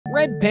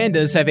Red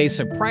pandas have a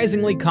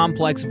surprisingly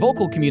complex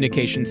vocal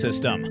communication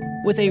system,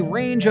 with a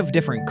range of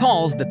different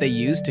calls that they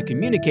use to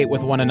communicate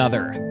with one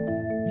another.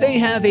 They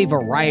have a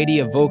variety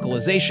of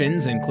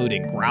vocalizations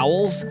including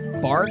growls,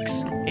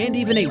 barks, and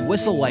even a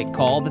whistle-like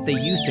call that they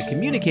use to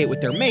communicate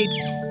with their mate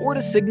or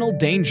to signal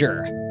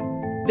danger.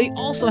 They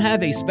also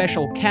have a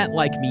special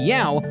cat-like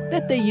meow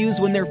that they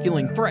use when they're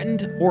feeling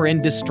threatened or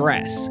in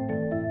distress.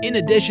 In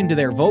addition to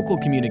their vocal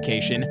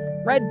communication,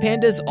 red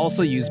pandas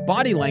also use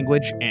body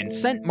language and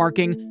scent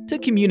marking to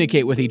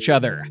communicate with each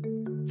other.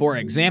 For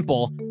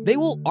example, they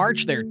will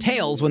arch their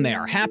tails when they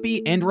are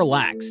happy and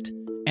relaxed,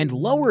 and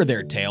lower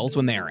their tails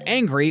when they are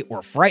angry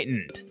or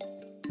frightened.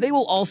 They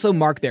will also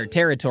mark their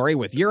territory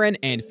with urine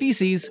and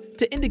feces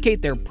to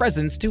indicate their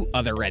presence to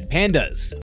other red pandas.